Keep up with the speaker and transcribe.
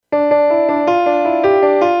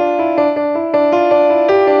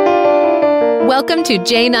Welcome to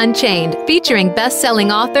Jane Unchained, featuring best-selling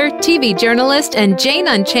author, TV journalist, and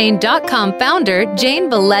JaneUnchained.com founder, Jane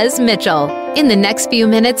Velez Mitchell. In the next few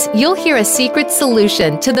minutes, you'll hear a secret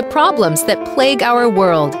solution to the problems that plague our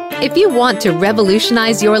world. If you want to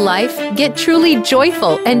revolutionize your life, get truly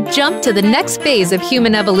joyful, and jump to the next phase of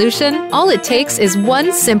human evolution, all it takes is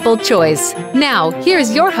one simple choice. Now,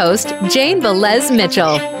 here's your host, Jane Velez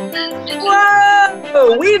Mitchell. Whoa!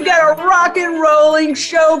 We've got a rock and rolling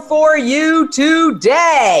show for you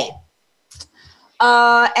today.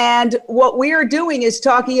 And what we are doing is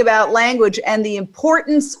talking about language and the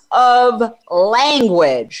importance of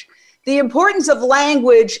language. The importance of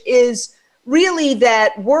language is really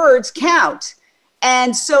that words count.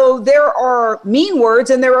 And so there are mean words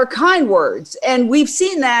and there are kind words. And we've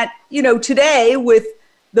seen that, today with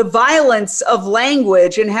the violence of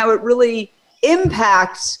language and how it really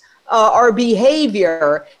impacts our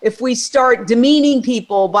behavior. If we start demeaning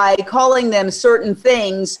people by calling them certain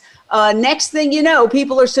things, next thing you know,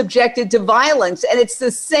 people are subjected to violence. And it's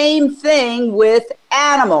the same thing with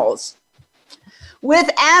animals. With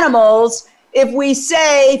animals, if we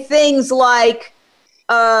say things like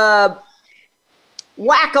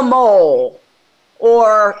whack-a-mole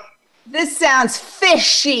or this sounds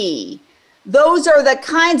fishy, those are the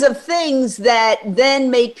kinds of things that then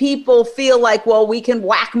make people feel like, well, we can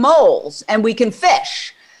whack moles and we can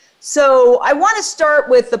fish. So I want to start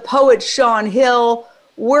with the poet Shaun Hill.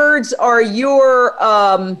 Words are your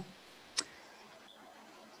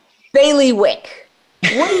bailiwick.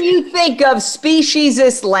 What do you think of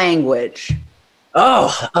speciesist language?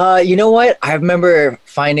 You know what? I remember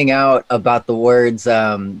finding out about the words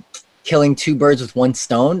killing two birds with one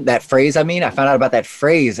stone. That phrase, I found out about that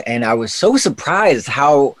phrase, and I was so surprised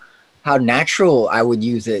how natural I would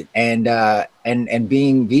use it. And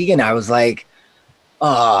being vegan, I was like,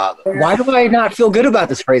 why do I not feel good about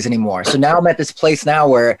this phrase anymore? So now I'm at this place now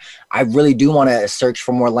where I really do want to search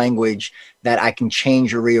for more language that I can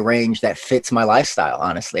change or rearrange that fits my lifestyle,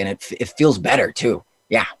 honestly. And it feels better too.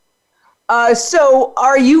 Yeah. So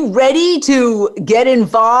are you ready to get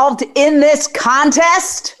involved in this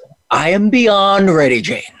contest? I am beyond ready,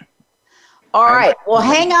 Jane. All right. Well,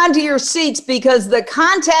 hang on to your seats because the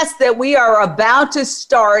contest that we are about to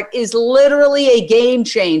start is literally a game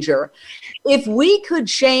changer. If we could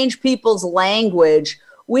change people's language,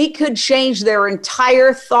 we could change their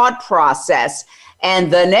entire thought process. And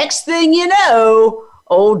the next thing you know,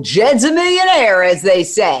 old Jed's a millionaire, as they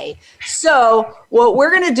say. So what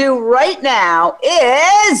we're going to do right now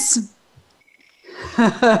is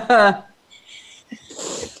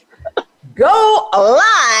go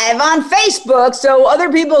live on Facebook so other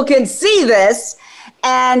people can see this.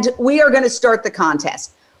 And we are going to start the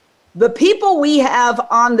contest. The people we have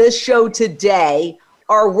on this show today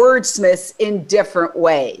are wordsmiths in different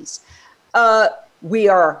ways. We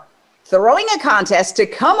are throwing a contest to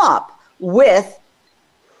come up with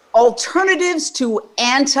alternatives to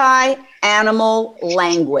anti-animal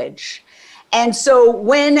language. And so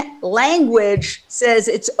when language says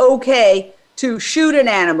it's okay to shoot an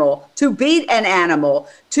animal, to beat an animal,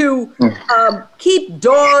 to keep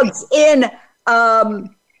dogs in, a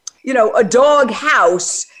dog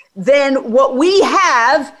house, then what we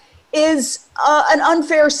have is an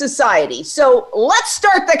unfair society. So let's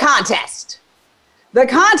start the contest. The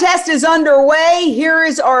contest is underway. Here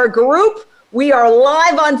is our group. We are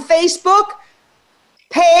live on Facebook.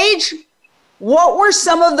 Paige, what were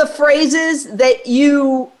some of the phrases that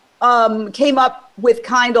you came up with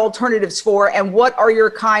kind alternatives for, and what are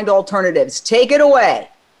your kind alternatives? Take it away.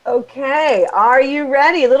 Okay, are you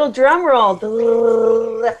ready? A little drum roll.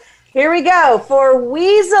 Here we go. For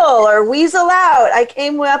weasel or weasel out, I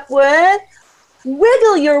came up with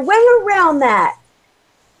wiggle your way around that.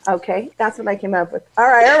 Okay, that's what I came up with. All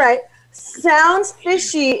right. Sounds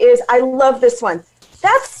fishy is, I love this one.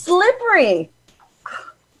 That's slippery.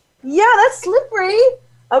 Yeah, that's slippery.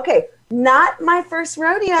 Okay, not my first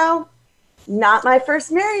rodeo. Not my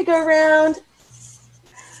first merry-go-round.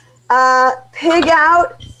 Pig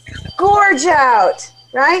out, gorge out.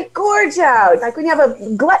 Right? Gorge out. Like when you have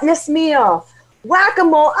a gluttonous meal.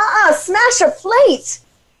 Whack-a-mole. Smash a plate.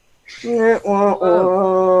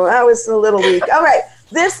 That was a little weak. All right.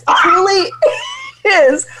 This truly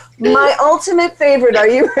is my ultimate favorite. Are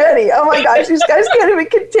you ready? Oh my gosh. These guys can't even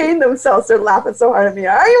contain themselves. They're laughing so hard at me.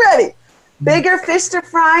 Are you ready? Bigger fish to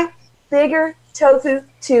fry. Bigger tofu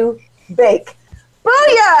to bake.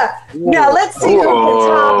 Booyah! Now let's see who can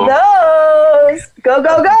top those. Go,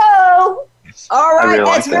 go, go. All right, really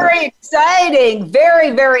that's like that. very exciting.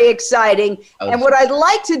 Very, very exciting. And what I'd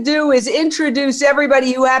like to do is introduce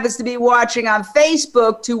everybody who happens to be watching on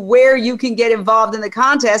Facebook to where you can get involved in the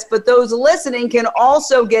contest. But those listening can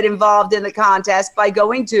also get involved in the contest by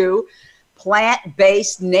going to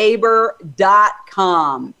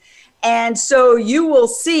plantbasedneighbor.com. And so you will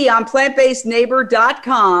see on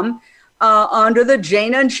plantbasedneighbor.com under the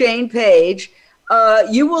Jane Unchained page,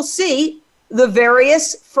 you will see the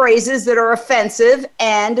various phrases that are offensive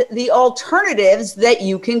and the alternatives that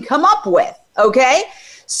you can come up with, okay?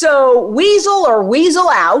 So weasel or weasel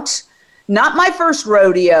out, not my first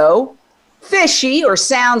rodeo, fishy or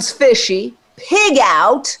sounds fishy, pig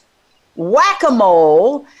out,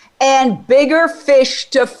 whack-a-mole, and bigger fish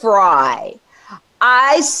to fry.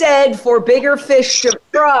 I said for bigger fish to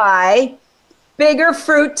fry, bigger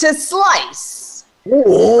fruit to slice.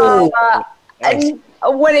 And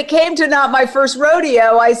when it came to not my first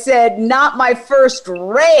rodeo, I said, not my first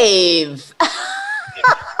rave.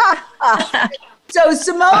 So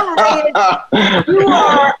Simone Reyes, you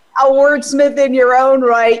are a wordsmith in your own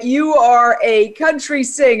right. You are a country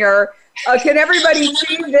singer. Can everybody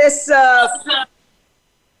see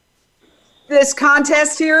this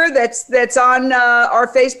contest here that's on our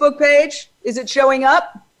Facebook page? Is it showing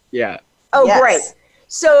up? Yeah. Oh, Yes. great.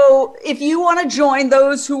 So if you want to join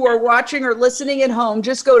those who are watching or listening at home,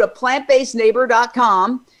 just go to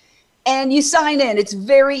plantbasedneighbor.com and you sign in. It's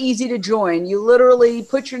very easy to join. You literally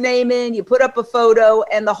put your name in, you put up a photo,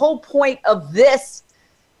 and the whole point of this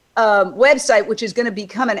website, which is going to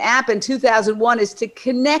become an app in 2001, is to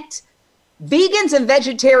connect vegans and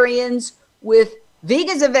vegetarians with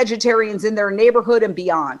vegans and vegetarians in their neighborhood and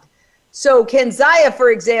beyond. So Ken Zaya,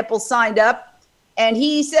 for example, signed up. And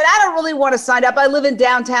he said, I don't really want to sign up. I live in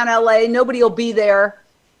downtown LA. Nobody will be there.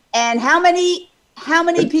 And how many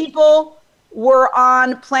people were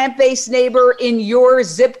on Plant-Based Neighbor in your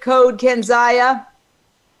zip code, Kenzaya?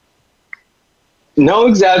 No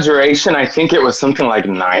exaggeration. I think it was something like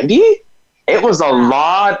 90. It was a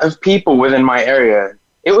lot of people within my area.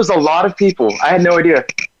 It was a lot of people. I had no idea.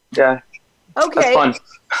 Yeah. Okay. That's fun.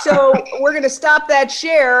 So we're going to stop that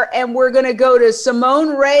share and we're going to go to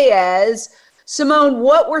Simone Reyes. Simone,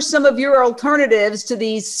 what were some of your alternatives to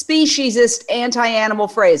these speciesist anti-animal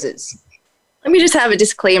phrases? Let me just have a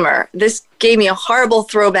disclaimer. This gave me a horrible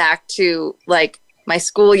throwback to like my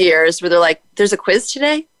school years where they're like, there's a quiz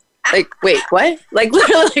today? Like, wait, what? Like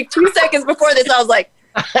literally like 2 seconds before this, I was like,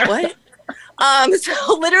 what?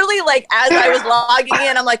 So literally like as I was logging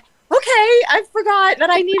in, I'm like, okay, I forgot that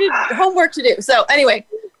I needed homework to do. So anyway,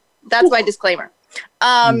 that's my disclaimer.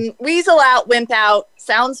 Weasel out, wimp out,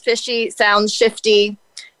 sounds fishy, sounds shifty,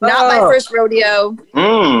 not my first rodeo,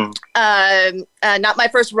 not my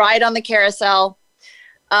first ride on the carousel,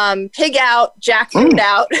 pig out, jackfruit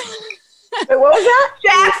out. Wait, what was that?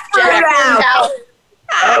 Jackfruit out.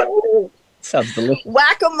 Sounds delicious.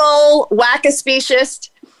 Whack-a-mole, whack-a-specious,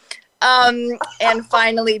 and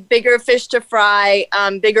finally, bigger fish to fry,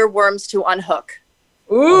 bigger worms to unhook.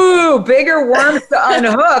 Ooh, bigger worms to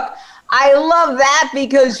unhook. I love that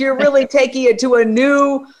because you're really taking it to a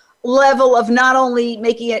new level of not only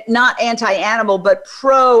making it not anti-animal, but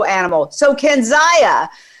pro-animal. So Kenzaya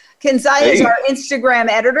is our Instagram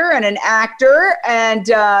editor and an actor. And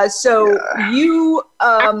you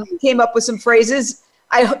came up with some phrases.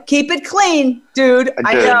 Keep it clean, dude.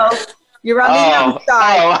 I know. You're on the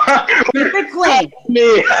outside. Keep it clean.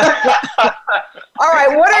 Me. All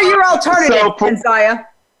right, what are your alternatives, Kenzaya?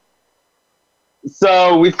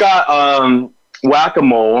 So we've got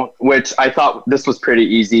whack-a-mole, which I thought this was pretty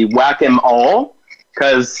easy. Whack 'em all,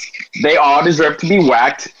 because they all deserve to be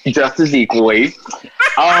whacked just as equally.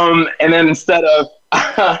 And then instead of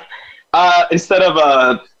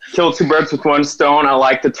kill two birds with one stone, I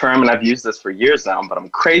like the term, and I've used this for years now, but I'm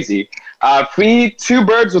crazy. Feed two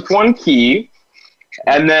birds with one key.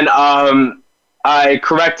 And then I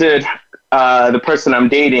corrected the person I'm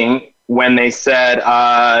dating when they said,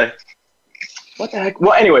 what the heck?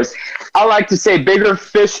 Well, anyways, I like to say bigger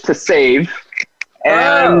fish to save.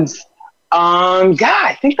 And yeah,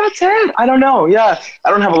 I think that's it. I don't know. Yeah, I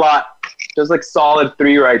don't have a lot. There's like solid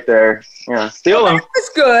 3 right there. Yeah, steal them. That was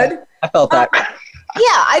good. I felt that. Yeah,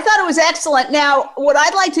 I thought it was excellent. Now, what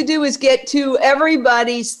I'd like to do is get to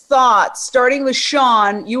everybody's thoughts, starting with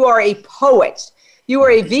Sean. You are a poet. You are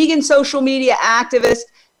a vegan social media activist,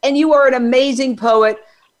 and you are an amazing poet.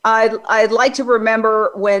 I'd like to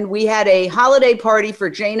remember when we had a holiday party for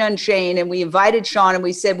Jane Unchained, and we invited Sean, and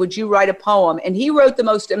we said, would you write a poem? And he wrote the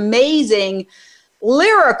most amazing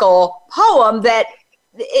lyrical poem that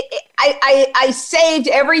I saved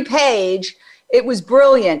every page. It was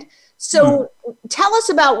brilliant. So tell us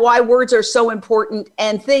about why words are so important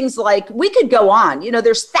and things like, we could go on,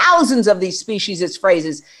 there's thousands of these species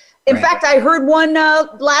phrases. In fact, I heard one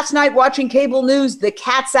last night watching cable news, the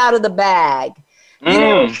cat's out of the bag.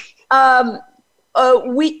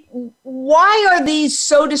 Why are these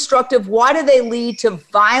so destructive? Why do they lead to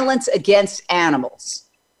violence against animals?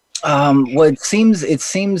 Well, it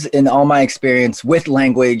seems in all my experience with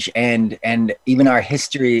language and even our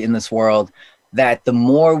history in this world, that the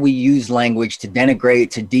more we use language to denigrate,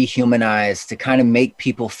 to dehumanize, to kind of make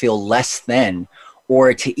people feel less than,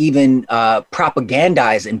 or to even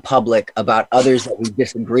propagandize in public about others that we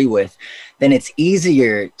disagree with, then it's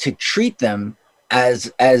easier to treat them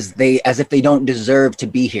as if they don't deserve to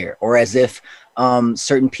be here, or as if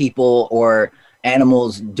certain people or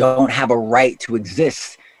animals don't have a right to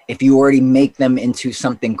exist. If you already make them into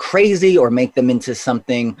something crazy, or make them into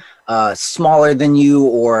something smaller than you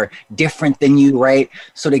or different than you, right?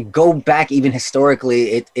 So to go back even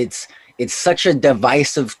historically, it's such a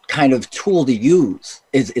divisive kind of tool to use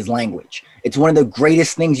is language. It's one of the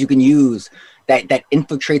greatest things you can use that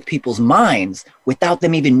infiltrates people's minds without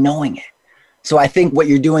them even knowing it. So I think what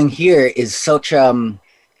you're doing here is it's such a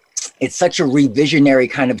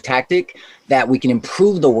revisionary kind of tactic that we can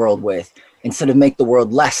improve the world with, instead of make the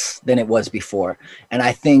world less than it was before. And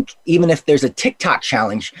I think even if there's a TikTok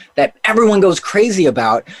challenge that everyone goes crazy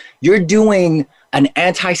about, you're doing an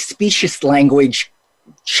anti-specious language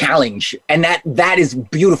challenge. And that is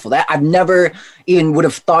beautiful. That I've never even would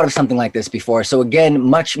have thought of something like this before. So again,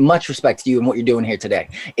 much respect to you and what you're doing here today.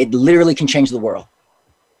 It literally can change the world.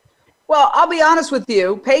 Well, I'll be honest with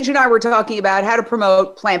you. Paige and I were talking about how to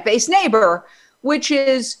promote Plant-Based Neighbor, which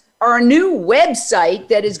is our new website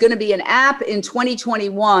that is going to be an app in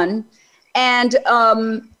 2021. And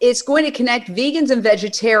it's going to connect vegans and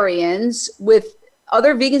vegetarians with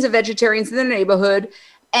other vegans and vegetarians in their neighborhood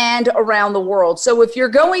and around the world. So if you're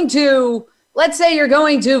going to, let's say you're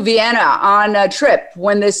going to Vienna on a trip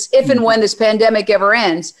if and when this pandemic ever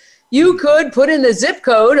ends, you could put in the zip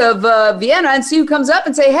code of Vienna and see who comes up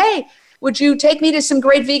and say, hey, would you take me to some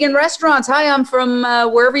great vegan restaurants? Hi, I'm from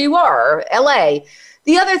wherever you are, LA.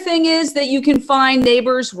 The other thing is that you can find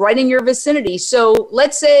neighbors right in your vicinity. So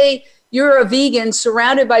let's say you're a vegan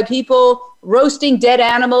surrounded by people roasting dead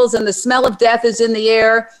animals and the smell of death is in the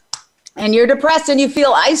air, and you're depressed and you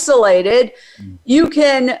feel isolated. You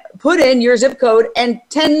can put in your zip code and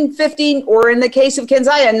 10, 15, or in the case of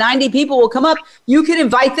Kenzaya, 90 people will come up. You can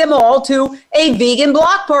invite them all to a vegan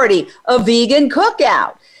block party, a vegan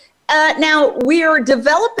cookout. Now, we are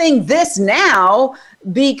developing this now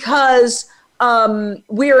because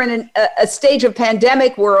we're in a stage of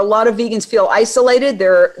pandemic where a lot of vegans feel isolated.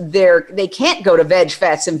 They can't go to Veg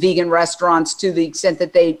Fests and vegan restaurants to the extent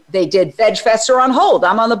that they did. Veg Fests are on hold.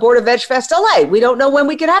 I'm on the board of Veg Fest LA. We don't know when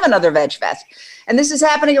we could have another Veg Fest. And this is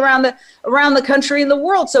happening around the country and the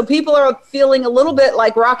world. So people are feeling a little bit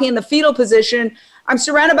like Rocky in the fetal position. I'm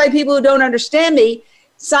surrounded by people who don't understand me.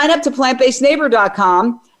 Sign up to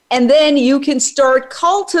plantbasedneighbor.com, and then you can start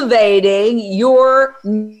cultivating your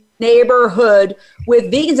neighborhood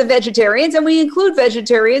with vegans and vegetarians. And we include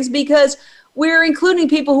vegetarians because we're including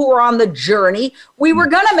people who are on the journey. We were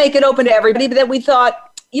going to make it open to everybody, but then we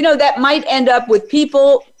thought, that might end up with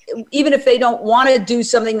people, even if they don't want to do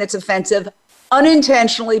something that's offensive,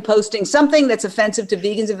 unintentionally posting something that's offensive to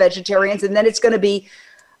vegans and vegetarians, and then it's going to be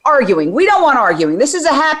arguing. We don't want arguing. This is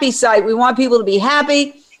a happy site. We want people to be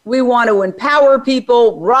happy. We want to empower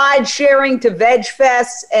people, ride sharing to Veg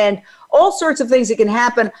Fests and all sorts of things that can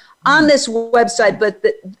happen on this website. But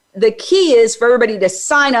the key is for everybody to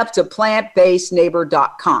sign up to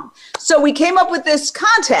plantbasedneighbor.com. So we came up with this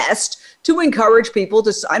contest to encourage people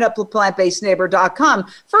to sign up to plantbasedneighbor.com.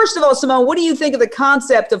 First of all, Simone, what do you think of the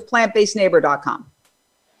concept of plantbasedneighbor.com?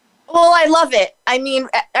 Well, I love it. I mean,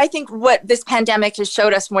 I think what this pandemic has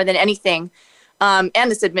showed us more than anything, and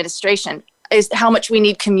this administration, is how much we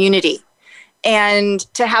need community. And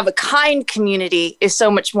to have a kind community is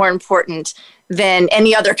so much more important than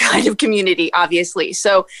any other kind of community, obviously.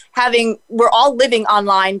 So we're all living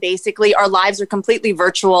online, basically. Our lives are completely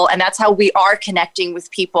virtual, and that's how we are connecting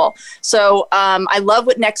with people. So I love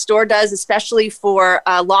what Nextdoor does, especially for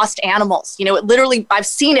lost animals. It literally, I've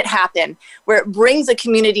seen it happen, where it brings a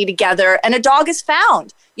community together and a dog is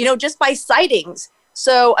found, just by sightings.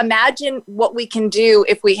 So imagine what we can do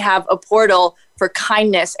if we have a portal for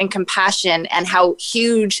kindness and compassion, and how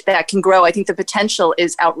huge that can grow. I think the potential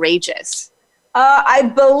is outrageous.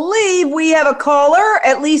 I believe we have a caller.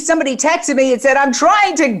 At least somebody texted me and said, I'm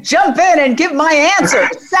trying to jump in and give my answer.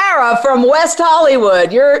 Sarah from West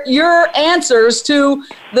Hollywood, your answers to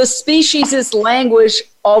the speciesist language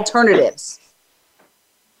alternatives.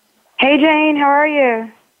 Hey, Jane, how are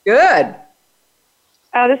you? Good.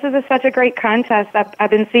 Oh, this is such a great contest. I've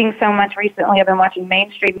been seeing so much recently. I've been watching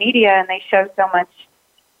mainstream media, and they show so much,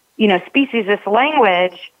 speciesist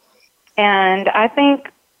language. And I think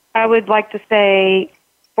I would like to say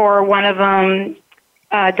for one of them,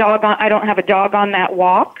 I don't have a dog on that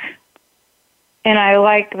walk. And I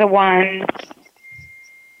like the one,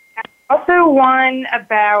 also one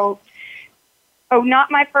about, not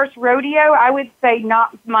my first rodeo. I would say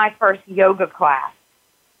not my first yoga class.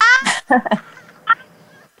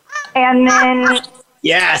 And then,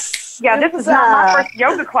 Yes. yeah, this is not my first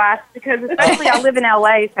yoga class because especially I live in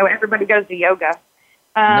LA, so everybody goes to yoga.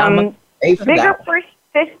 Bigger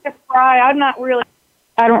fish to fry. I really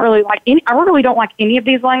don't like any of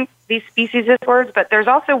these speciesist words, but there's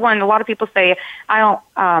also one a lot of people say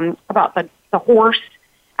about the horse.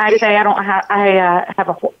 I say I have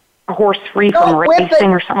a horse free from racing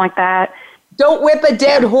or something like that. Don't whip a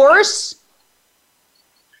dead horse?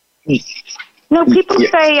 No, people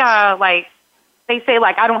say I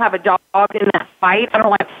don't have a dog in that fight. I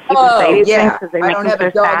don't like people say these things because they make me so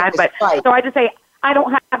sad. So I just say I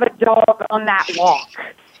don't have a dog on that walk.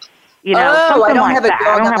 I don't have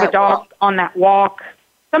a dog on that walk.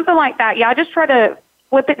 Something like that. Yeah, I just try to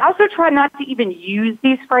flip it. I also try not to even use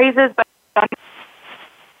these phrases, but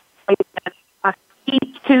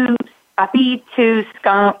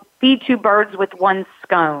feed two birds with one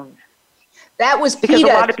scone. That was because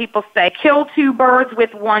PETA. A lot of people say kill two birds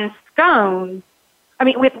with one scone.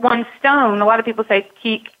 With one stone. A lot of people say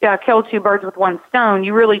kill two birds with one stone.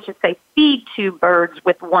 You really should say feed two birds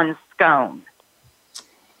with one scone.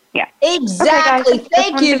 Yeah. Exactly. Okay,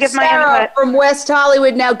 Thank you, Sarah from West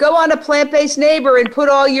Hollywood. Now go on to Plant-Based Neighbor and put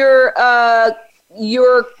all your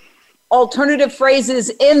alternative phrases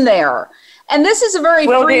in there. And this is a very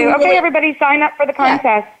free. Okay, everybody, sign up for the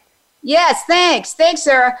contest. Yeah. Yes, thanks. Thanks,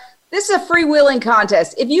 Sarah. This is a freewheeling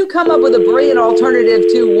contest. If you come up with a brilliant alternative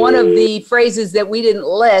to one of the phrases that we didn't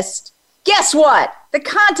list, guess what? The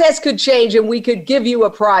contest could change and we could give you a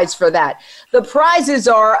prize for that. The prizes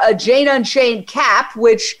are a Jane Unchained cap,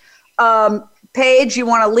 which, Paige, you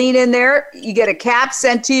want to lean in there. You get a cap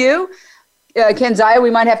sent to you. Kenzaya, we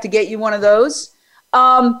might have to get you one of those.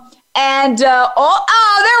 There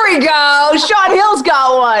we go. Sean Hill's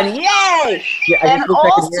got one. Yay. Yeah, and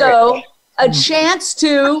also a chance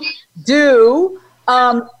to do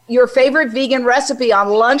your favorite vegan recipe on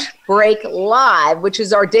Lunch Break Live, which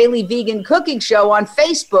is our daily vegan cooking show on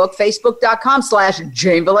Facebook,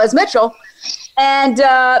 facebook.com/Jane Velez Mitchell. And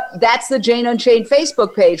that's the Jane Unchained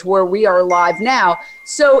Facebook page where we are live now.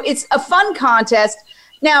 So it's a fun contest.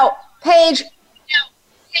 Now, Paige,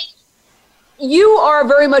 you are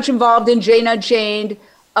very much involved in Jane Unchained,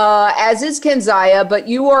 as is Kenzaya, but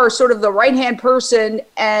you are sort of the right-hand person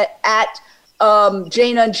at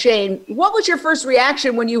Jane Unchained. What was your first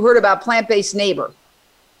reaction when you heard about Plant-Based Neighbor?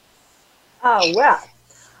 Oh, well,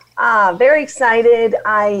 very excited.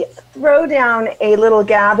 I throw down a little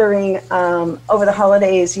gathering over the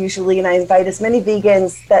holidays usually, and I invite as many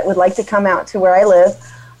vegans that would like to come out to where I live.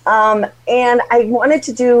 And I wanted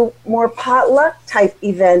to do more potluck type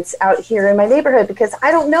events out here in my neighborhood because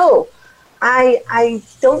I don't know. I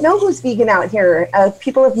don't know who's vegan out here.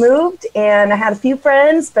 People have moved, and I had a few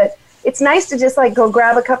friends, but it's nice to just like go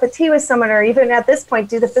grab a cup of tea with someone, or even at this point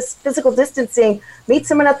do the physical distancing, meet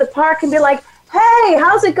someone at the park and be like, hey,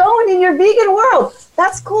 how's it going in your vegan world?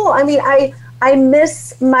 That's cool. I mean, I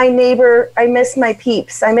miss my neighbor. I miss my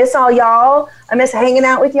peeps. I miss all y'all. I miss hanging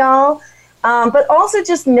out with y'all. But also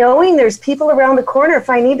just knowing there's people around the corner if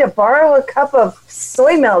I need to borrow a cup of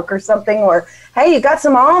soy milk or something, or, hey, you got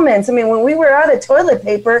some almonds. I mean, when we were out of toilet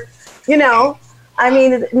paper, knowing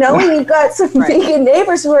you've got some vegan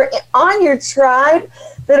neighbors who are on your tribe,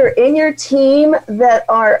 that are in your team, that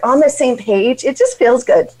are on the same page, it just feels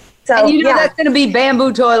good. So, and that's going to be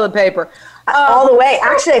bamboo toilet paper. All the way.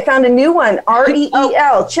 Actually, I found a new one,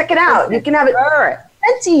 REEL. Check it out. You can have it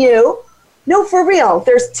sent to you. No, for real.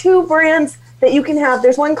 There's two brands that you can have.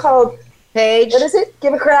 There's one called Paige. What is it?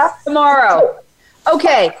 Give a crap. Tomorrow.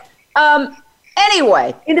 Okay.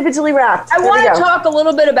 Anyway. Individually wrapped. I want to talk a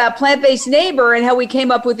little bit about Plant-Based Neighbor and how we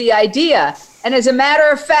came up with the idea. And as a matter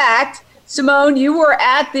of fact, Simone, you were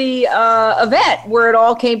at the event where it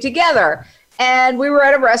all came together. And we were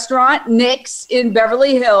at a restaurant, Nick's, in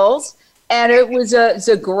Beverly Hills. And it's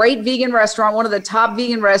a great vegan restaurant, one of the top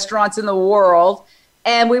vegan restaurants in the world.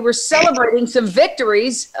 And we were celebrating some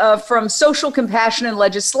victories from social compassion and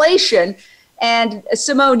legislation. And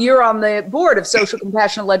Simone, you're on the board of social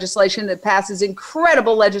compassion and legislation that passes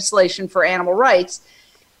incredible legislation for animal rights.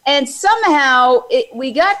 And somehow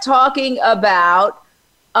we got talking about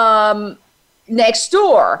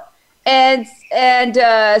Nextdoor. And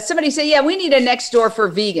somebody said, yeah, we need a Nextdoor for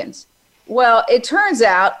vegans. Well, it turns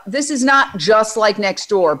out this is not just like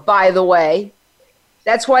Nextdoor, by the way.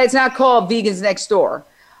 That's why it's not called Vegans Next Door.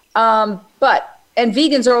 And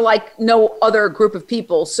vegans are like no other group of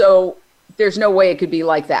people, so there's no way it could be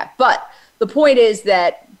like that. But the point is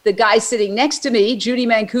that the guy sitting next to me, Judy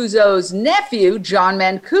Mancuso's nephew, John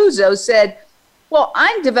Mancuso, said, well,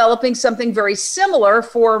 I'm developing something very similar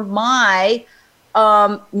for my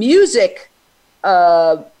music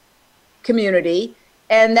community,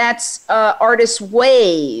 and that's Artist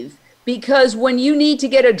Wave. Because when you need to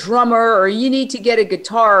get a drummer or you need to get a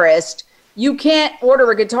guitarist, you can't order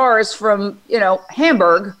a guitarist from,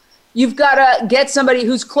 Hamburg. You've got to get somebody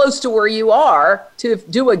who's close to where you are to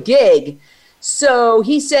do a gig. So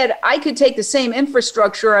he said, I could take the same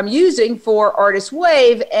infrastructure I'm using for Artist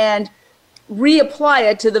Wave and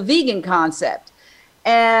reapply it to the vegan concept.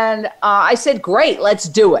 And I said, great, let's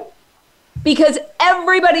do it. Because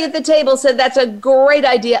everybody at the table said, that's a great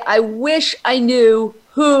idea. I wish I knew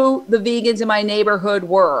who the vegans in my neighborhood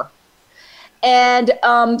were. And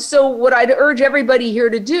so what I'd urge everybody here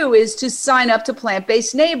to do is to sign up to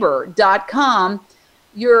plantbasedneighbor.com.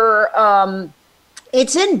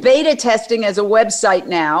 It's in beta testing as a website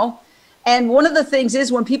now. And one of the things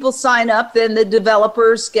is when people sign up, then the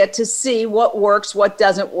developers get to see what works, what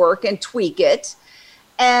doesn't work, and tweak it.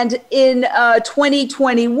 And in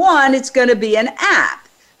 2021, it's going to be an app.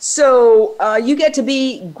 So you get to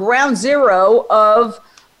be ground zero of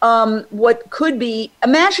what could be.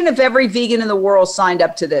 Imagine if every vegan in the world signed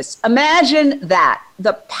up to this. Imagine that,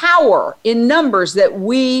 the power in numbers that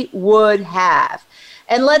we would have.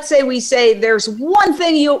 And let's say we say there's one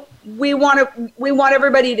thing we want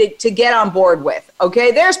everybody to get on board with.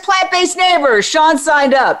 Okay, there's Plant-Based Neighbors. Sean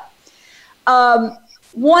signed up.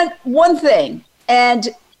 One thing, and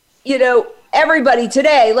everybody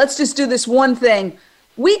today, let's just do this one thing.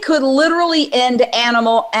 We could literally end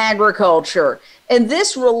animal agriculture. And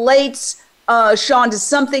this relates, Sean, to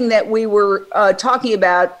something that we were talking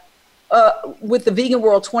about with the Vegan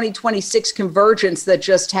World 2026 Convergence that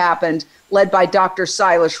just happened, led by Dr.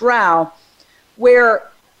 Silas Rao, where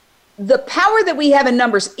the power that we have in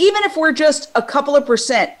numbers, even if we're just a couple of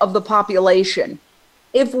 % of the population,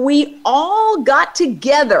 if we all got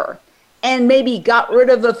together and maybe got rid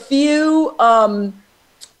of a few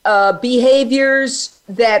behaviors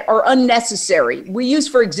that are unnecessary. We use,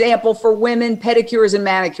 for example, for women, pedicures and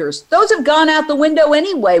manicures. Those have gone out the window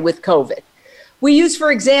anyway with COVID. We use,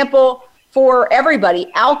 for example, for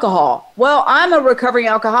everybody, alcohol. Well, I'm a recovering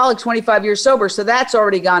alcoholic, 25 years sober, so that's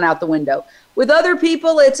already gone out the window. With other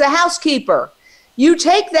people, it's a housekeeper. You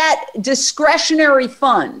take that discretionary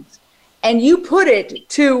fund and you put it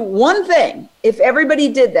to one thing. If everybody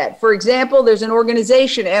did that, for example, there's an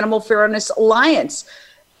organization, Animal Fairness Alliance,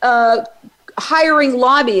 hiring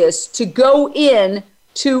lobbyists to go in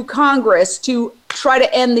to Congress to try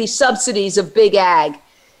to end the subsidies of big ag.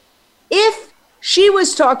 If she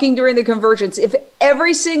was talking during the convergence, if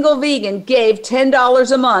every single vegan gave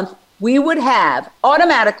 $10 a month, we would have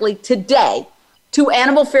automatically today to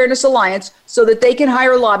Animal Fairness Alliance so that they can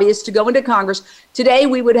hire lobbyists to go into Congress. Today,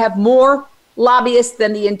 we would have more lobbyists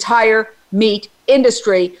than the entire meat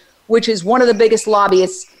industry, which is one of the biggest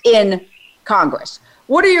lobbyists in Congress.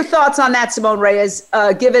 What are your thoughts on that, Simone Reyes,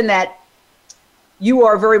 given that you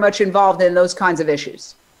are very much involved in those kinds of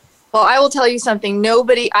issues? Well, I will tell you something.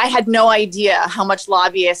 I had no idea how much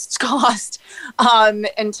lobbyists cost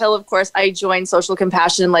until, of course, I joined Social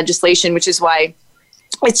Compassion and Legislation, which is why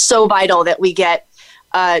it's so vital that we get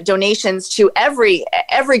donations to every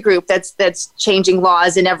group that's changing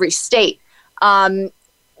laws in every state.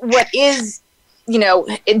 What is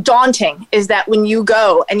daunting is that when you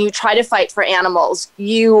go and you try to fight for animals,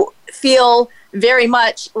 you feel very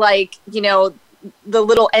much like, the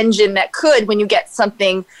little engine that could when you get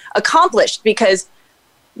something accomplished, because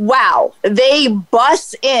wow, they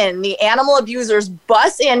bus in, the animal abusers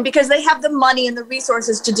bus in because they have the money and the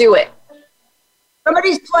resources to do it.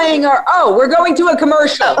 Somebody's playing we're going to a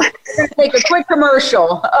commercial. We're going to take a quick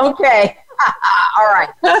commercial. Okay. All right.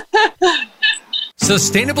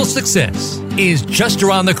 Sustainable success is just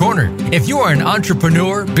around the corner. If you are an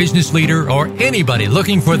entrepreneur, business leader, or anybody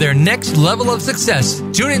looking for their next level of success,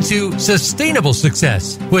 tune into Sustainable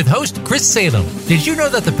Success with host Chris Salem. Did you know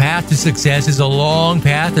that the path to success is a long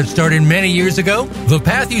path that started many years ago? The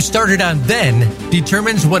path you started on then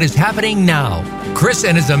determines what is happening now. Chris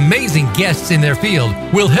and his amazing guests in their field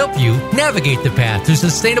will help you navigate the path to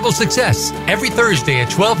sustainable success every Thursday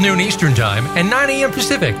at 12 noon Eastern Time and 9 a.m.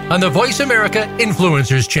 Pacific on the Voice America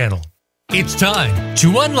Influencers Channel. It's time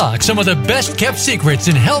to unlock some of the best kept secrets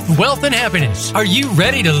in health, wealth, and happiness. Are you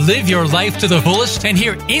ready to live your life to the fullest and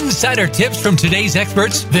hear insider tips from today's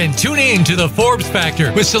experts? Then tune in to the Forbes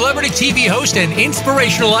Factor with celebrity TV host and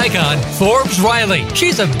inspirational icon, Forbes Riley.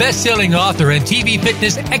 She's a best-selling author and TV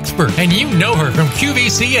fitness expert, and you know her from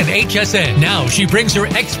QVC and HSN. Now she brings her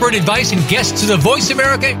expert advice and guests to the Voice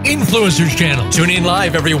America Influencers channel. Tune in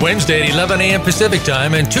live every Wednesday at 11 a.m. Pacific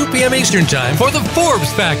Time and 2 p.m. Eastern Time for the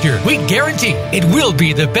Forbes Factor. We guarantee it will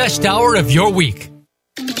be the best hour of your week.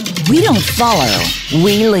 We don't follow,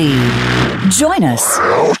 we lead. Join us,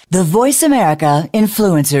 the Voice America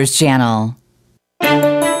Influencers channel.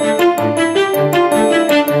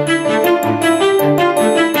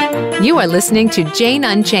 You are listening to Jane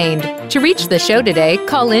Unchained. To reach the show today,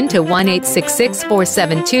 call in to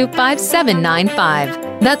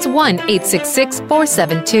 1-866-472-5795. That's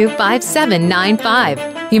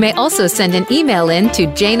 1-866-472-5795. You may also send an email in to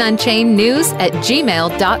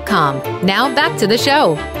janeunchainednews@gmail.com. Now back to the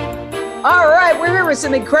show. All right, we're here with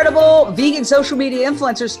some incredible vegan social media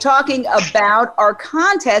influencers talking about our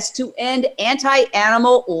contest to end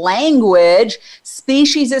anti-animal language,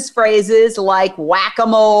 speciesist phrases like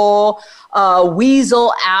whack-a-mole,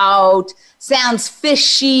 weasel out, sounds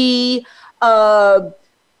fishy, not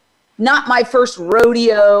my first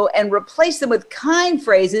rodeo, and replace them with kind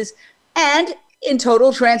phrases. And in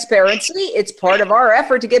total transparency, it's part of our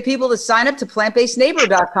effort to get people to sign up to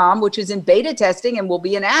plantbasedneighbor.com, which is in beta testing and will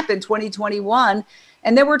be an app in 2021.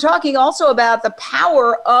 And then we're talking also about the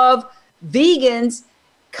power of vegans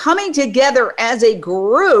coming together as a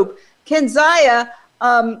group. Kenzaya,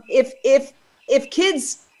 if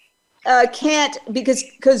kids can't,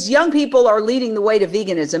 because young people are leading the way to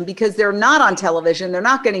veganism because they're not on television, they're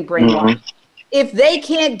not getting brainwashed. Mm-hmm. If they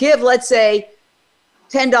can't give, let's say,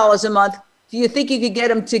 $10 a month, do you think you could get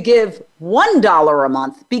them to give $1 a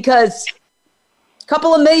month? Because a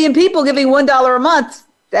couple of million people giving $1 a month,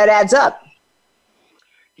 that adds up.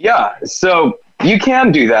 Yeah, so you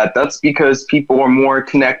can do that. That's because people are more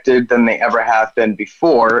connected than they ever have been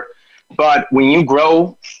before. But when you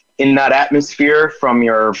grow in that atmosphere from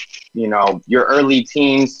your early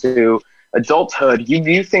teens to adulthood, you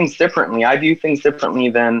view things differently. I view things differently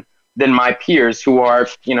than my peers who are,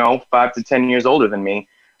 5 to 10 years older than me.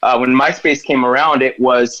 When MySpace came around, it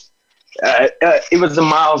was a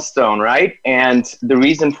milestone, right? And the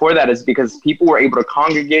reason for that is because people were able to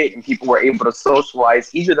congregate and people were able to socialize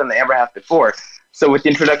easier than they ever have before. So with the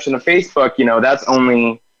introduction of Facebook,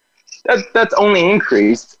 that's only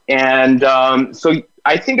increased. And so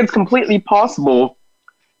I think it's completely possible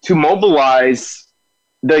to mobilize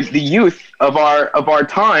the youth of our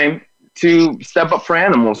time to step up for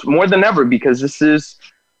animals more than ever, because this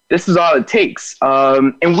is all it takes.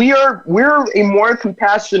 And we're a more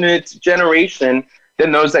compassionate generation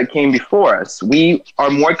than those that came before us. We are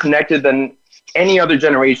more connected than any other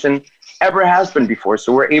generation ever has been before.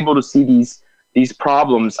 So we're able to see these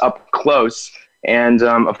problems up close. And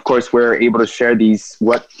of course, we're able to share these,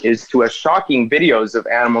 what is to us shocking videos of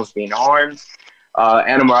animals being harmed,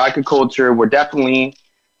 animal agriculture. We're definitely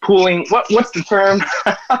pulling, what's the term?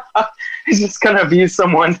 It's just going to abuse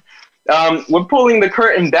someone. We're pulling the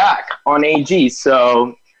curtain back on AG.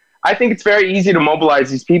 So I think it's very easy to mobilize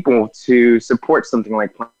these people to support something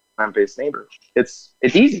like Plant-Based Neighbor. It's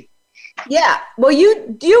easy. Yeah. Well, you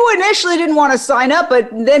initially didn't want to sign up, but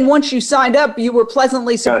then once you signed up, you were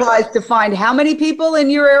pleasantly surprised to find how many people in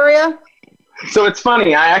your area? So it's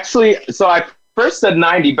funny. I first said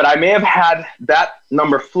 90, but I may have had that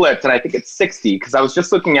number flipped, and I think it's 60 because I was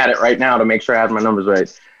just looking at it right now to make sure I had my numbers right.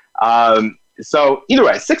 So either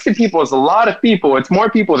way, 60 people is a lot of people. It's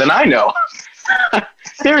more people than I know.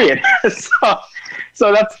 Period.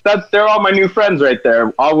 So that's they're all my new friends right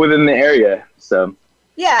there, all within the area. So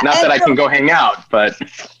yeah, not that I can go hang out, but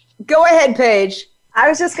go ahead, Paige. I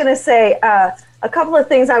was just going to say a couple of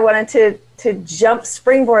things I wanted to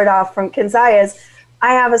springboard off from Kenzaya's.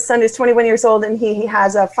 I have a son who's 21 years old, and he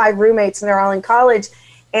has 5 roommates, and they're all in college.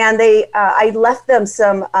 And I left them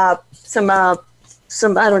some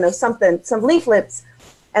leaflets.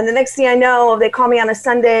 And the next thing I know, they call me on a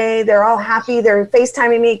Sunday. They're all happy. They're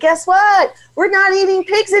FaceTiming me. Guess what? We're not eating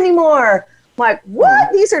pigs anymore. I'm like,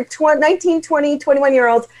 what? These are 19, 20,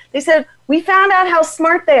 21-year-olds. They said, we found out how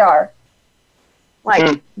smart they are.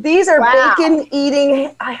 Like, these are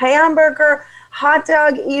bacon-eating, hamburger, hot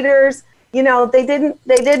dog eaters.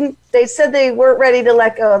 They said they weren't ready to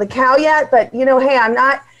let go of the cow yet. But, hey, I'm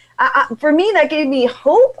not. For me, that gave me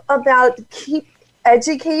hope about keep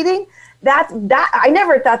educating. That I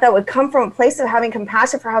never thought that would come from a place of having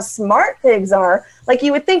compassion for how smart pigs are. Like,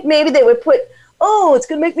 you would think maybe they would put oh, it's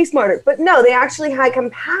going to make me smarter. But no, they actually had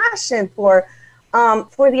compassion for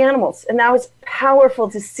the animals. And that was powerful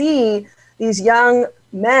to see these young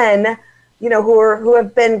men, you know,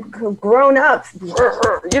 who've grown up,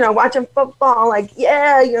 you know, watching football, like,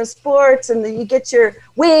 yeah, you know, sports, and then you get your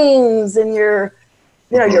wings and your,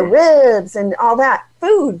 you know, your ribs and all that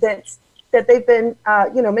food that they've been,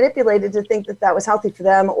 you know, manipulated to think that was healthy for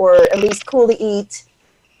them, or at least cool to eat,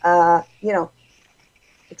 you know,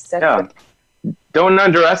 etc. Yeah. Don't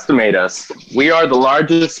underestimate us. We are the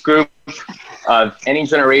largest group of any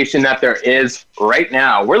generation that there is right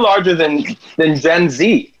now. We're larger than Gen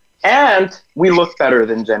Z, and we look better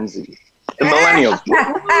than Gen Z. The millennials.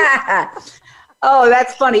 Oh,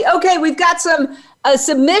 that's funny. Okay, we've got some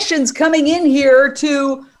submissions coming in here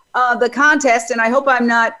to the contest, and I hope I'm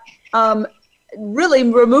not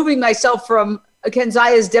really removing myself from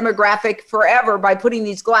Kenzia's demographic forever by putting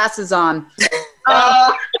these glasses on.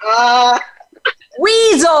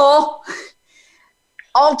 Weasel,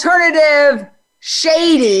 alternative,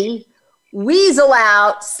 shady, weasel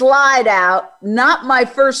out, slide out, not my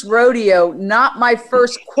first rodeo, not my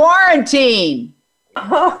first quarantine.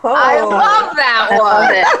 Oh, I love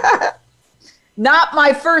that one. Not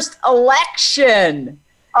my first election.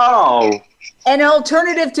 Oh. An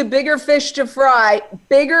alternative to bigger fish to fry,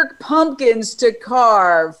 bigger pumpkins to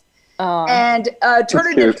carve, and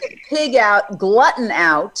alternative to pig out, glutton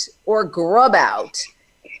out, or grub out.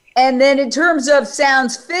 And then in terms of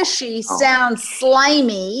sounds fishy, sounds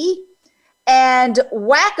slimy, and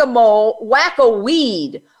whack-a-mole,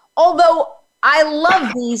 whack-a-weed. Although I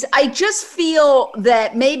love these, I just feel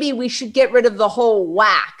that maybe we should get rid of the whole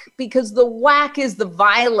whack, because the whack is the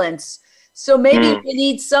violence. So maybe we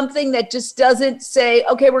need something that just doesn't say,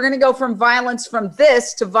 okay, we're going to go from violence from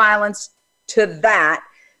this to violence to that.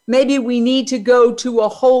 Maybe we need to go to a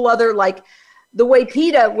whole other, like the way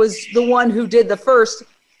PETA was the one who did the first,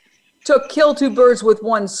 kill two birds with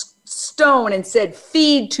one stone and said,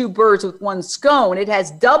 feed two birds with one scone. It has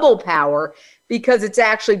double power because it's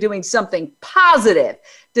actually doing something positive.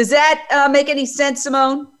 Does that make any sense,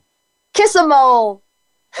 Simone? Kiss 'em all.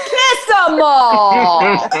 Kiss them all.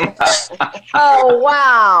 Oh,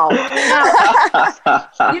 wow. Now,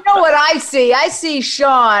 you know what I see? I see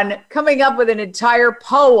Sean coming up with an entire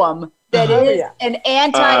poem that is an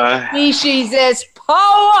anti-speciesist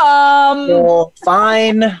poem. Well,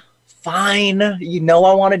 fine. You know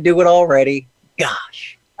I want to do it already.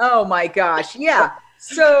 Gosh. Oh, my gosh. Yeah.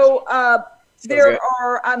 So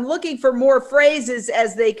I'm looking for more phrases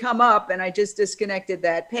as they come up, and I just disconnected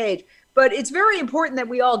that page. But it's very important that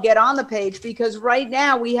we all get on the page, because right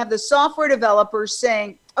now we have the software developers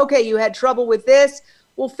saying, okay, you had trouble with this,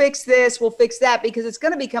 we'll fix this, we'll fix that, because it's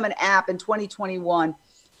going to become an app in 2021.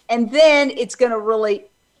 And then it's going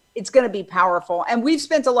to be powerful. And we've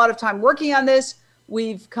spent a lot of time working on this.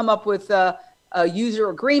 We've come up with a user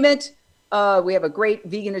agreement. We have a great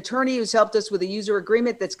vegan attorney who's helped us with a user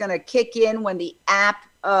agreement that's going to kick in when the app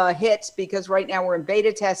hits, because right now we're in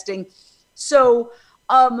beta testing. So,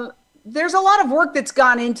 there's a lot of work that's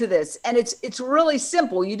gone into this, and it's really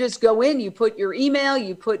simple. You just go in, you put your email,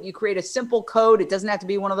 you create a simple code. It doesn't have to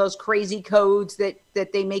be one of those crazy codes that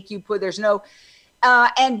they make you put. There's no,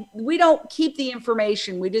 and we don't keep the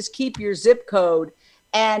information. We just keep your zip code.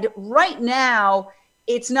 And right now,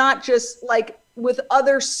 it's not just like with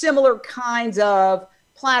other similar kinds of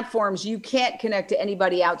platforms, you can't connect to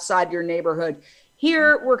anybody outside your neighborhood.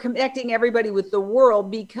 Here, we're connecting everybody with the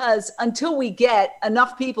world, because until we get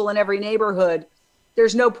enough people in every neighborhood,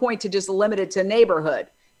 there's no point to just limit it to neighborhood.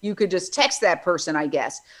 You could just text that person, I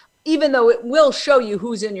guess, even though it will show you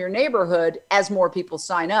who's in your neighborhood as more people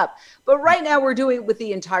sign up. But right now, we're doing it with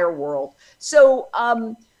the entire world. So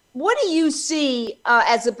what do you see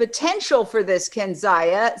as a potential for this,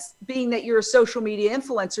 Kenzia, being that you're a social media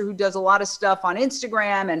influencer who does a lot of stuff on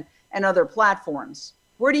Instagram and other platforms?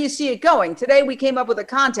 Where do you see it going? Today we came up with a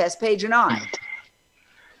contest, Paige and I.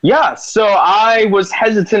 Yeah, so I was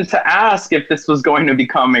hesitant to ask if this was going to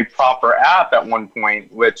become a proper app at one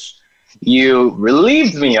point, which you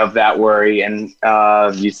relieved me of that worry, and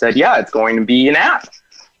you said, yeah, it's going to be an app.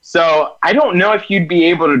 So I don't know if you'd be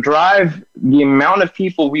able to drive the amount of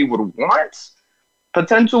people we would want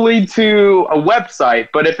potentially to a website,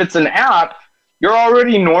 but if it's an app, you're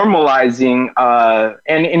already normalizing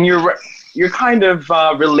and you're kind of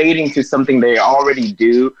relating to something they already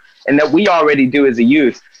do and that we already do as a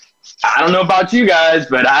youth. I don't know about you guys,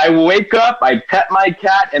 but I wake up, I pet my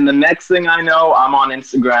cat, and the next thing I know, I'm on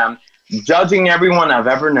Instagram judging everyone I've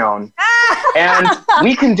ever known. And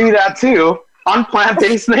we can do that too on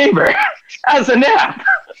Plant-Based Neighbor as an app.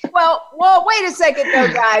 Well, wait a second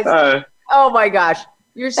though, guys. Oh my gosh.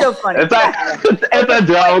 You're so funny. It's a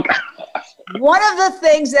joke. One of the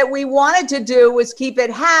things that we wanted to do was keep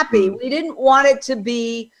it happy. We didn't want it to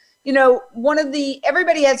be,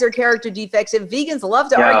 everybody has their character defects, and vegans love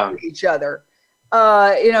to argue with each other.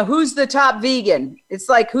 Who's the top vegan? It's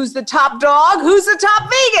like, who's the top dog? Who's the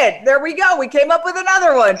top vegan? There we go. We came up with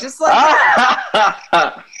another one, just like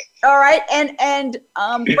that. All right. And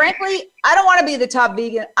frankly, I don't want to be the top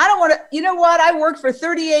vegan. I don't want to, you know what? I worked for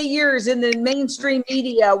 38 years in the mainstream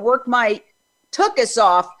media, took us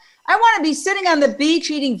off. I want to be sitting on the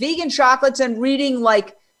beach eating vegan chocolates and reading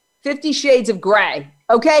like 50 Shades of Grey.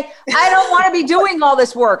 Okay. I don't want to be doing all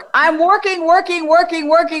this work. I'm working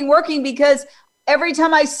because every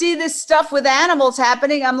time I see this stuff with animals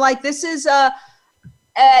happening, I'm like, this is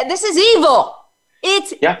evil.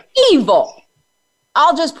 It's evil.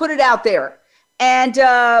 I'll just put it out there. And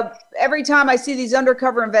every time I see these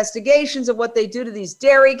undercover investigations of what they do to these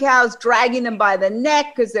dairy cows, dragging them by the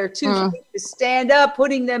neck because they're too weak to stand up,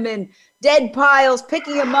 putting them in dead piles,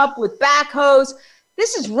 picking them up with backhoes.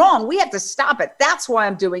 This is wrong. We have to stop it. That's why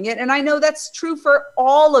I'm doing it. And I know that's true for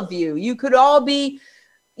all of you. You could all be,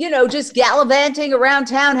 just gallivanting around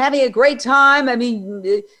town, having a great time. I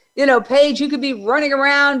mean, Paige, you could be running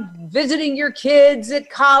around, visiting your kids at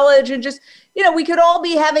college and just, we could all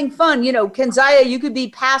be having fun. Kenzaya, you could be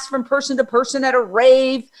passed from person to person at a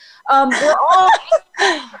rave. We're all,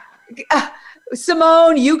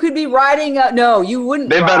 Simone, you could be riding. No, you wouldn't.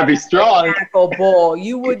 They better be strong. Mechanical bull.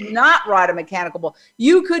 You would not ride a mechanical bull.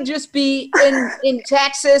 You could just be in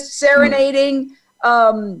Texas serenading,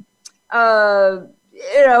 guys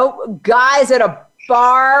at a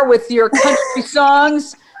bar with your country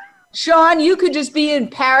songs. Sean, you could just be in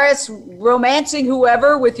Paris romancing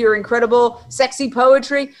whoever with your incredible sexy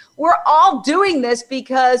poetry. We're all doing this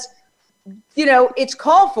because, it's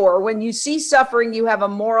called for. When you see suffering, you have a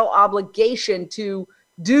moral obligation to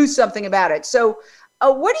do something about it. So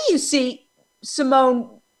what do you see,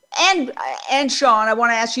 Simone and Sean, I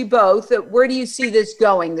want to ask you both, where do you see this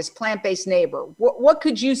going, this plant-based neighbor? What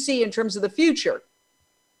could you see in terms of the future?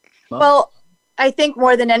 Well, I think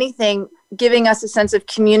more than anything, giving us a sense of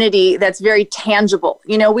community that's very tangible.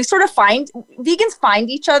 We sort of vegans find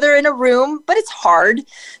each other in a room, but it's hard.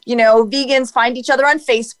 Vegans find each other on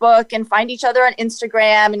Facebook and find each other on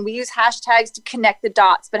Instagram, and we use hashtags to connect the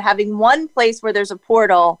dots. But having one place where there's a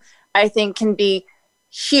portal, I think can be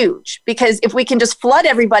huge, because if we can just flood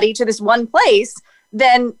everybody to this one place,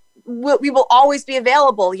 then we will always be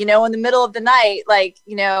available, in the middle of the night, like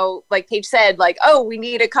Paige said, like, oh, we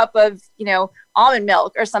need a cup of, almond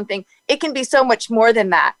milk or something. It can be so much more than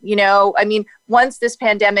that. I mean, once this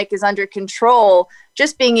pandemic is under control,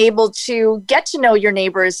 just being able to get to know your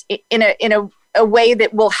neighbors in a way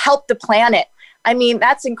that will help the planet. I mean,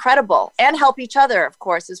 that's incredible, and help each other, of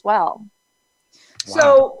course, as well. Wow.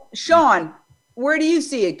 So, Sean, where do you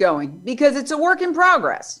see it going? Because it's a work in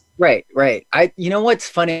progress. Right. What's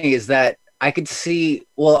funny is that I could see,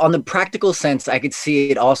 on the practical sense, I could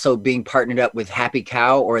see it also being partnered up with Happy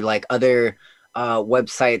Cow or like other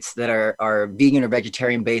websites that are vegan or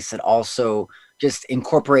vegetarian based that also just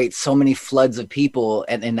incorporate so many floods of people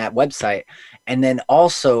in that website. And then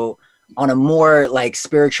also on a more like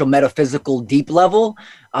spiritual, metaphysical, deep level,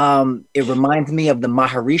 it reminds me of the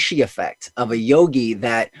Maharishi effect of a yogi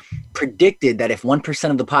that predicted that if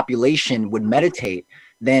 1% of the population would meditate,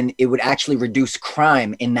 then it would actually reduce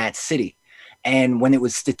crime in that city. And when it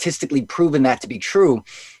was statistically proven that to be true,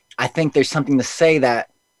 I think there's something to say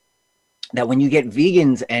that when you get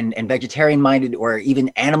vegans and vegetarian-minded or even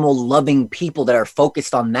animal-loving people that are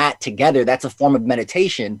focused on that together, that's a form of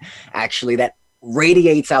meditation, actually, that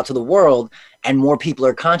radiates out to the world, and more people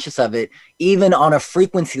are conscious of it, even on a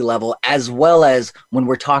frequency level, as well as when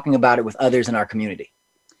we're talking about it with others in our community.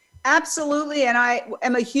 Absolutely. And I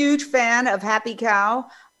am a huge fan of Happy Cow.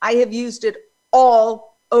 I have used it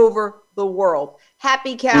all over the world.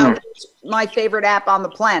 Happy Cow is my favorite app on the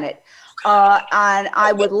planet. And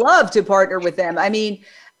I would love to partner with them. I mean,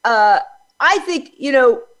 I think,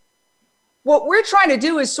 what we're trying to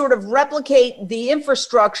do is sort of replicate the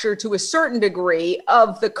infrastructure to a certain degree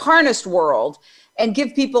of the carnist world and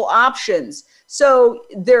give people options. So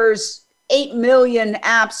there's 8 million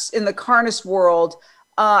apps in the carnist world.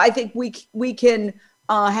 I think we can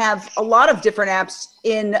have a lot of different apps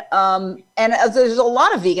and there's a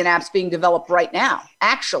lot of vegan apps being developed right now,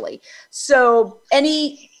 actually. So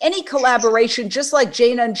any collaboration, just like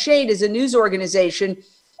Jane Unchained is a news organization,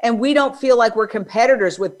 and we don't feel like we're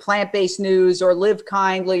competitors with Plant-Based News or Live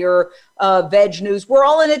Kindly or Veg News. We're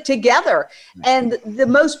all in it together. And the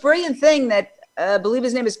most brilliant thing that I believe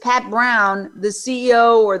his name is Pat Brown, the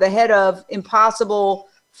CEO or the head of Impossible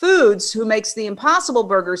Foods, who makes the Impossible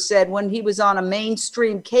Burger, said when he was on a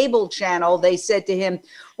mainstream cable channel, they said to him,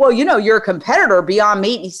 well, you know, you're a competitor, Beyond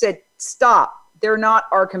Meat. And he said, stop. They're not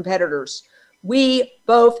our competitors. We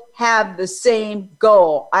both have the same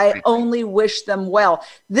goal. I only wish them well.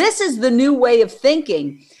 This is the new way of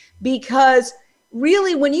thinking, because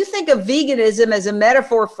really, when you think of veganism as a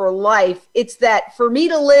metaphor for life, it's that for me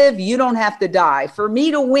to live, you don't have to die. For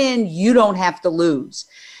me to win, you don't have to lose.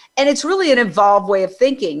 And it's really an evolved way of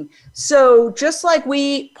thinking. So just like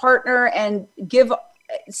we partner and give,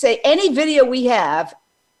 say, any video we have,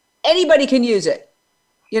 anybody can use it.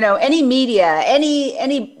 You know, any media,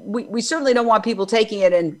 we certainly don't want people taking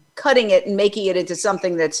it and cutting it and making it into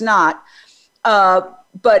something that's not.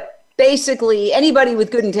 But basically, anybody with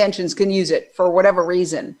good intentions can use it for whatever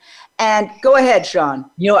reason. And go ahead, Sean.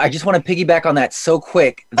 You know, I just want to piggyback on that so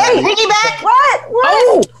quick. Hey, piggyback?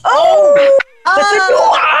 What?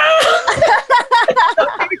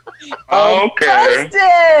 Okay.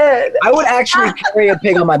 Busted. I would actually carry a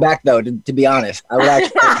pig on my back, though, to be honest. I would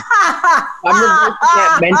actually. I'm reversing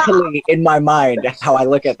that mentally in my mind, how I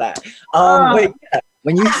look at that. But yeah,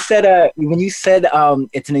 when you said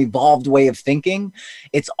it's an evolved way of thinking,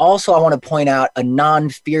 it's also, I want to point out, a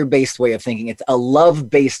non-fear-based way of thinking. It's a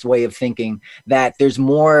love-based way of thinking, that there's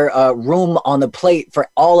more room on the plate for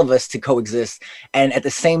all of us to coexist. And at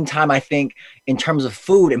the same time, I think in terms of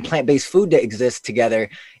food and plant-based food to exist together,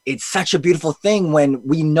 it's such a beautiful thing when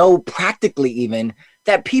we know practically even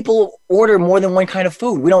that people order more than one kind of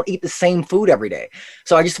food. We don't eat the same food every day.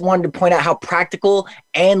 So I just wanted to point out how practical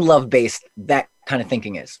and love-based that kind of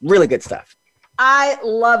thinking is. Really good stuff. I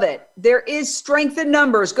love it. There is strength in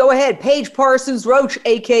numbers. Go ahead. Paige Parsons Roach,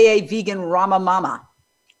 aka Vegan Rama Mama.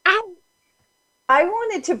 Ow. I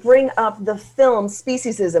wanted to bring up the film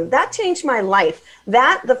Speciesism. That changed my life.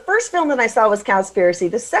 The first film that I saw was Cowspiracy.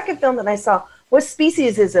 The second film that I saw was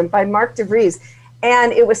Speciesism by Mark DeVries.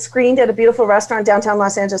 And it was screened at a beautiful restaurant downtown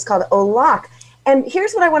Los Angeles called Olac. And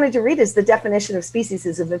here's what I wanted to read is the definition of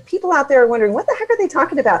speciesism. If people out there are wondering, what the heck are they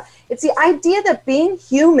talking about? It's the idea that being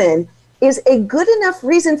human is a good enough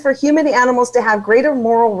reason for human animals to have greater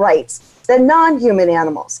moral rights than non-human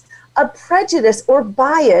animals. A prejudice or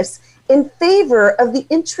bias in favor of the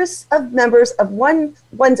interests of members of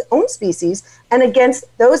one's own species and against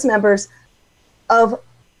those members of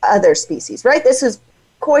other species, right? This is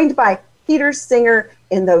coined by Peter Singer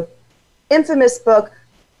in the famous book,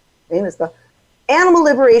 Animal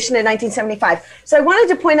Liberation in 1975. So I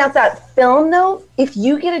wanted to point out that film, though. If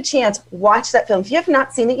you get a chance, watch that film. If you have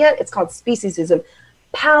not seen it yet, it's called Speciesism.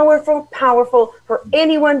 Powerful, powerful for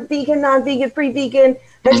anyone, vegan, non-vegan, free vegan,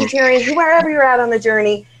 vegetarian, wherever you're at on the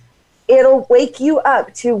journey. It'll wake you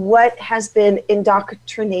up to what has been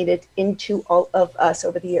indoctrinated into all of us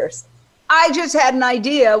over the years. I just had an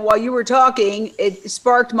idea while you were talking. It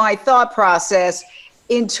sparked my thought process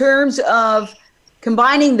in terms of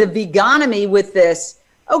combining the vegonomy with this.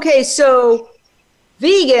 Okay, so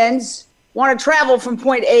vegans want to travel from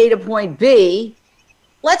point A to point B.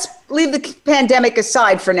 Let's leave the pandemic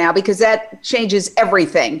aside for now because that changes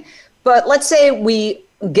everything. But let's say we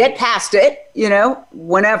get past it, you know,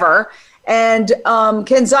 whenever. And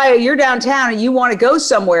Kenzaya, you're downtown and you want to go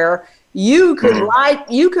somewhere. You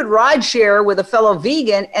could ride share with a fellow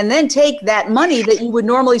vegan and then take that money that you would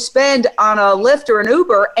normally spend on a Lyft or an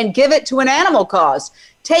Uber and give it to an animal cause.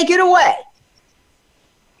 Take it away.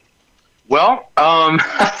 Well,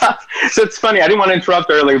 so it's funny. I didn't want to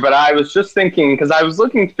interrupt earlier, but I was just thinking, because I was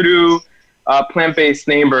looking through Plant-Based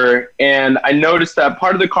Neighbor, and I noticed that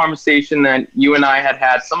part of the conversation that you and I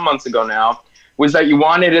had some months ago now was that you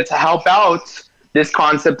wanted it to help out this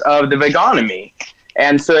concept of the vegonomy.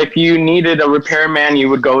 And so if you needed a repairman, you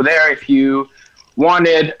would go there. If you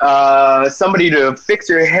wanted somebody to fix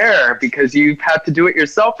your hair because you've had to do it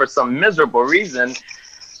yourself for some miserable reason,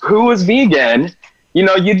 who was vegan, you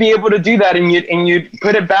know, you'd be able to do that and you'd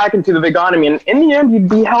put it back into the vegonomy. And in the end, you'd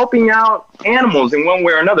be helping out animals in one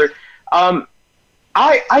way or another.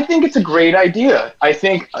 I think it's a great idea. I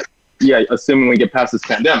think, assuming we get past this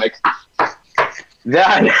pandemic,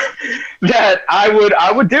 that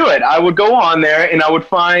I would do it. I would go on there and I would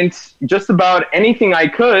find just about anything I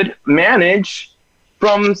could manage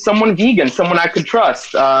from someone vegan, someone I could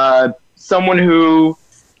trust, someone who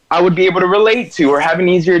I would be able to relate to or have an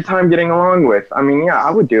easier time getting along with. I mean, yeah,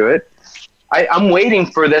 I would do it. I'm waiting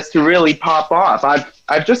for this to really pop off.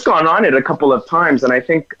 I've just gone on it a couple of times and I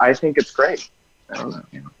think it's great. I don't know.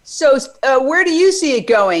 You know. So where do you see it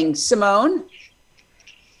going, Simone?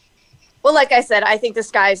 Well, like I said, I think the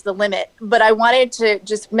sky's the limit. But I wanted to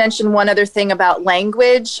just mention one other thing about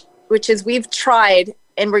language, which is we've tried,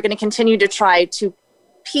 and we're going to continue to try to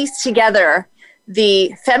piece together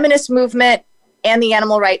the feminist movement and the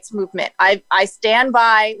animal rights movement. I stand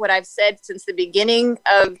by what I've said since the beginning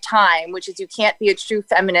of time, which is you can't be a true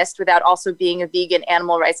feminist without also being a vegan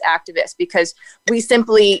animal rights activist, because we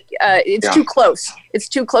simply, it's too close. It's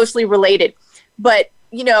too closely related. But,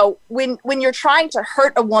 you know, when you're trying to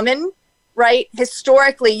hurt a woman, right,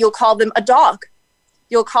 historically, you'll call them a dog.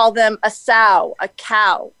 You'll call them a sow, a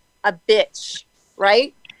cow, a bitch,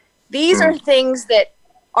 right? These are things that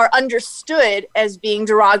are understood as being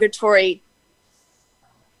derogatory.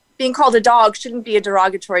 Being called a dog shouldn't be a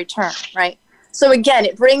derogatory term, right? So again,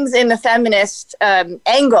 it brings in the feminist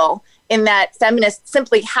angle, in that feminists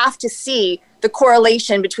simply have to see the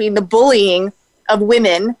correlation between the bullying of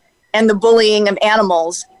women and the bullying of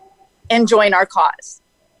animals and join our cause.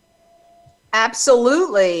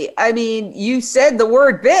 Absolutely. I mean, you said the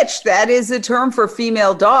word bitch. That is a term for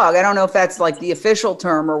female dog. I don't know if that's like the official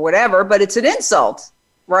term or whatever, but it's an insult,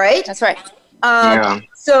 right? That's right.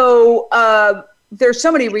 So there's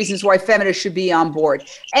so many reasons why feminists should be on board.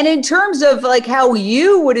 And in terms of like how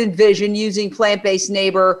you would envision using Plant-Based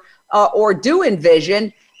Neighbor or do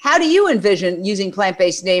envision, how do you envision using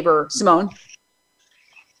Plant-Based Neighbor, Simone?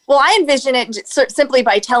 Well, I envision it simply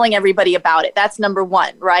by telling everybody about it. That's number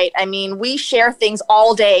one, right? I mean, we share things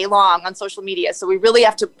all day long on social media, so we really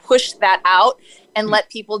have to push that out and let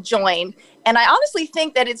people join. And I honestly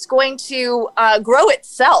think that it's going to grow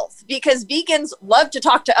itself, because vegans love to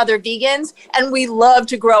talk to other vegans and we love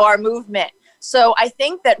to grow our movement. So I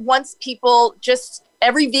think that once people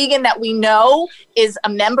every vegan that we know is a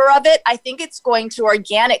member of it, I think it's going to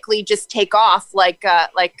organically just take off like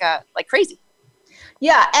crazy.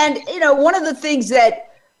 Yeah. And, you know, one of the things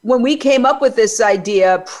that when we came up with this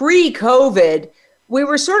idea pre-COVID, we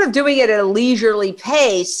were sort of doing it at a leisurely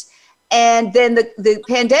pace. And then the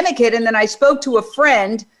pandemic hit. And then I spoke to a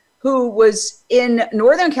friend who was in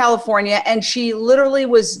Northern California, and she literally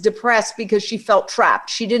was depressed because she felt trapped.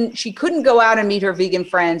 She couldn't go out and meet her vegan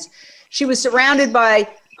friends. She was surrounded by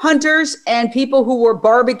hunters and people who were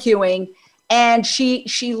barbecuing. And she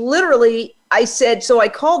literally, I said, so I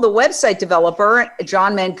called the website developer,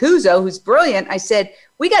 John Mancuso, who's brilliant. I said,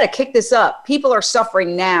 we got to kick this up. People are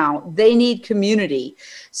suffering now. They need community.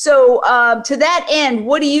 So to that end,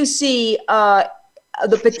 what do you see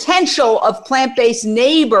the potential of Plant-Based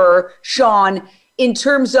Neighbor, Sean, in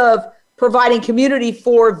terms of providing community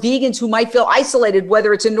for vegans who might feel isolated,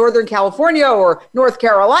 whether it's in Northern California or North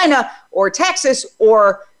Carolina or Texas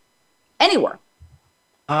or anywhere?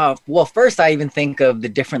 Well, first, I even think of the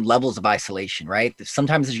different levels of isolation, right?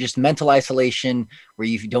 Sometimes there's just mental isolation where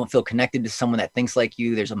you don't feel connected to someone that thinks like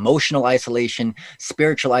you. There's emotional isolation,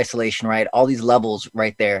 spiritual isolation, right? All these levels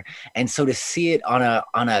right there. And so to see it on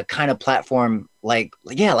a kind of platform like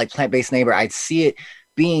Plant-Based Neighbor, I'd see it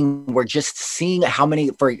being, we're just seeing how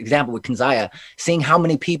many, for example, with Kanzaya, seeing how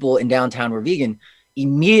many people in downtown were vegan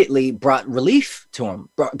immediately brought relief to them,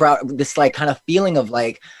 brought this like kind of feeling of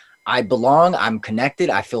like, I belong, I'm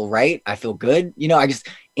connected, I feel right, I feel good. You know, I just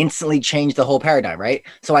instantly changed the whole paradigm, right?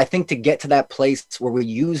 So I think to get to that place where we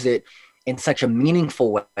use it in such a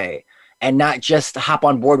meaningful way and not just hop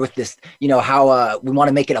on board with this, you know, how we want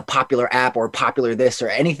to make it a popular app or popular this or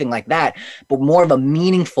anything like that, but more of a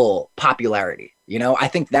meaningful popularity. You know, I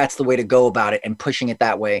think that's the way to go about it, and pushing it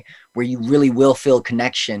that way where you really will feel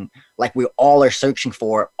connection like we all are searching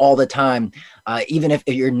for all the time. Even if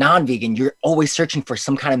you're non-vegan, you're always searching for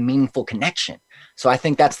some kind of meaningful connection. So I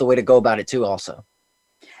think that's the way to go about it too also.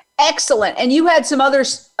 Excellent. And you had some other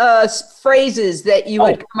phrases that you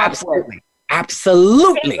had come up with.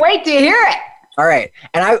 Absolutely. Can't wait to hear it. All right.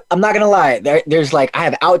 And I'm not going to lie. There's like, I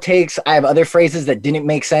have outtakes. I have other phrases that didn't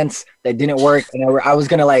make sense, that didn't work. And I was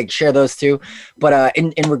going to like share those too. But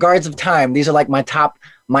in regards of time, these are like my top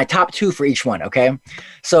two for each one. Okay.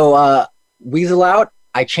 So weasel out,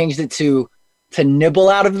 I changed it to nibble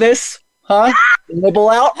out of this. Huh? Nibble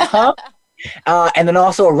out. Huh? And then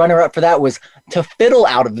also a runner up for that was to fiddle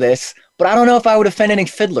out of this. But I don't know if I would offend any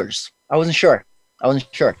fiddlers. I wasn't sure.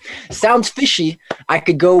 Sounds fishy. I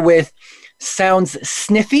could go with sounds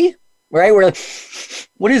sniffy, right? We're like,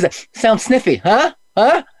 what is it? Sounds sniffy, huh?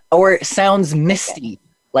 Or sounds misty,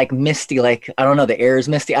 like I don't know, the air is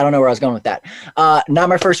misty. I don't know where I was going with that. Not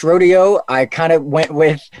my first rodeo. I kind of went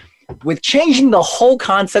with changing the whole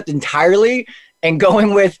concept entirely and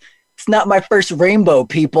going with, it's not my first rainbow,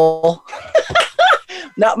 people.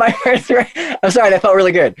 Not my first. I'm sorry, that felt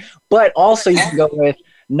really good. But also you can go with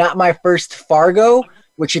not my first Fargo,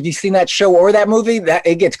 which if you've seen that show or that movie, that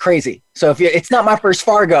it gets crazy. So if it's not my first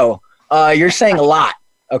Fargo, you're saying a lot.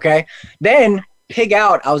 Okay. Then pig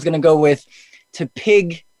out, I was going to go with to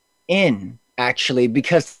pig in actually,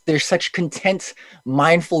 because they're such content,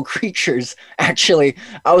 mindful creatures. Actually,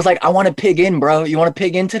 I was like, I want to pig in, bro. You want to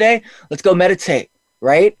pig in today? Let's go meditate,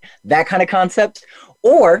 right? That kind of concept.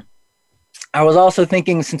 Or I was also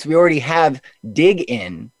thinking, since we already have dig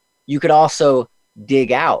in, you could also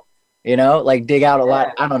dig out, you know, like dig out a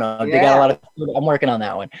lot. I don't know, dig out a lot of food. I'm working on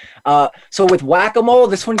that one. So with whack-a-mole,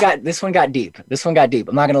 this one got deep. This one got deep.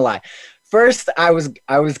 I'm not gonna lie. First, I was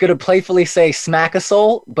gonna playfully say smack a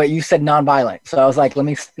soul, but you said nonviolent, so I was like, let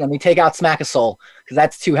me take out smack a soul because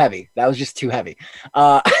that's too heavy. That was just too heavy.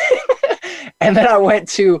 And then I went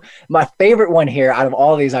to my favorite one here out of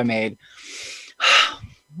all these I made,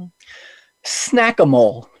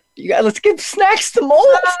 snack-a-mole. You guys, let's give snacks to moles.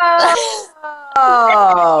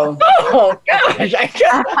 Oh, gosh! I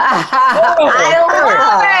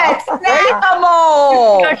love it.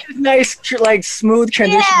 Snack-a-mole. Such a nice, like smooth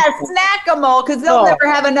transition. Yeah, snack-a-mole, because they'll never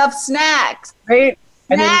have enough snacks. Right?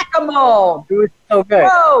 Snack-a-mole. It was so good.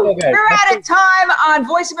 Whoa, So good. we're out of time on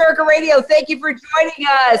Voice America Radio. Thank you for joining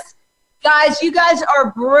us. Guys, you guys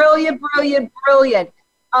are brilliant, brilliant, brilliant.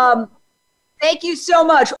 Thank you so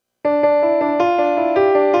much.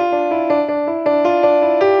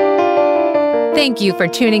 Thank you for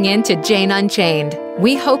tuning in to Jane Unchained.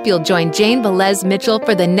 We hope you'll join Jane Velez Mitchell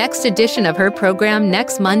for the next edition of her program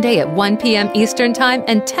next Monday at 1 p.m. Eastern Time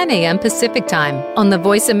and 10 a.m. Pacific Time on the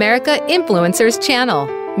Voice America Influencers channel.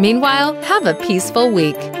 Meanwhile, have a peaceful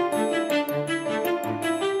week.